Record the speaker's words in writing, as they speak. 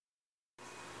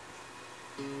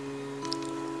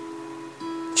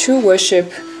True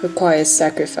worship requires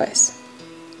sacrifice.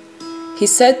 He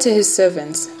said to his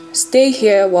servants, "Stay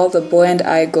here while the boy and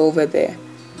I go over there.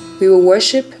 We will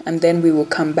worship and then we will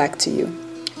come back to you."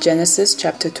 Genesis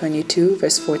chapter 22,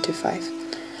 verse 4 to 5.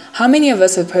 How many of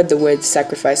us have heard the word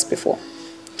sacrifice before?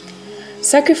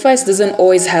 Sacrifice doesn't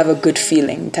always have a good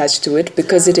feeling attached to it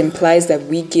because it implies that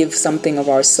we give something of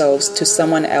ourselves to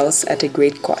someone else at a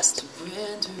great cost.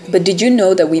 But did you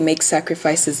know that we make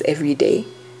sacrifices every day?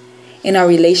 In our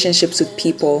relationships with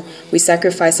people, we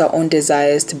sacrifice our own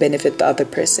desires to benefit the other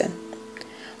person.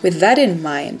 With that in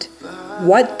mind,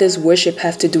 what does worship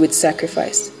have to do with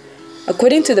sacrifice?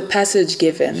 According to the passage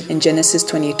given in Genesis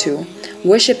 22,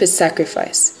 worship is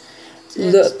sacrifice.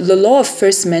 The law of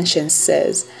first mention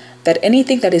says that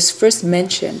anything that is first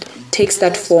mentioned takes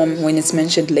that form when it's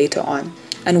mentioned later on.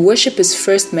 And worship is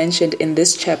first mentioned in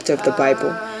this chapter of the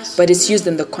Bible, but it's used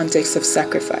in the context of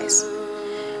sacrifice.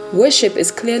 Worship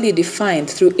is clearly defined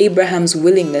through Abraham's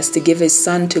willingness to give his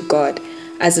son to God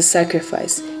as a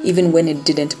sacrifice, even when it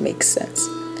didn't make sense.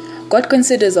 God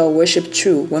considers our worship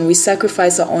true when we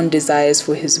sacrifice our own desires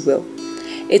for his will.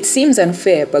 It seems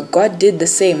unfair, but God did the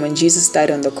same when Jesus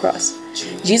died on the cross.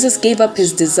 Jesus gave up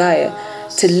his desire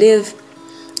to live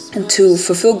and to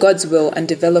fulfill God's will and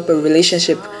develop a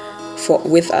relationship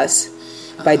with us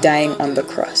by dying on the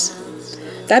cross.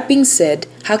 That being said,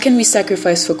 how can we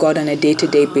sacrifice for God on a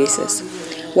day-to-day basis?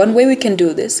 One way we can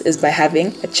do this is by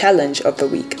having a challenge of the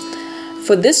week.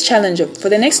 For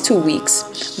the next 2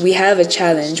 weeks, we have a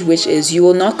challenge which is you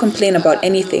will not complain about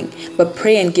anything, but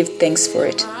pray and give thanks for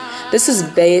it. This is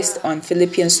based on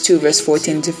Philippians 2 verse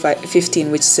 14 to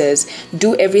 15, which says,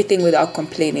 "Do everything without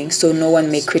complaining, so no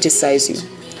one may criticize you."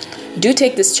 Do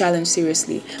take this challenge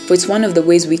seriously, for it's one of the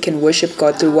ways we can worship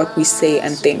God through what we say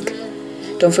and think.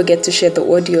 Don't forget to share the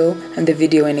audio and the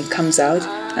video when it comes out,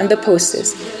 and the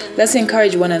posters. Let's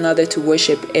encourage one another to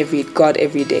worship God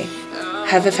every day.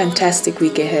 Have a fantastic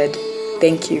week ahead.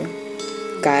 Thank you.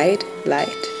 Guide,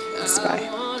 light, inspire.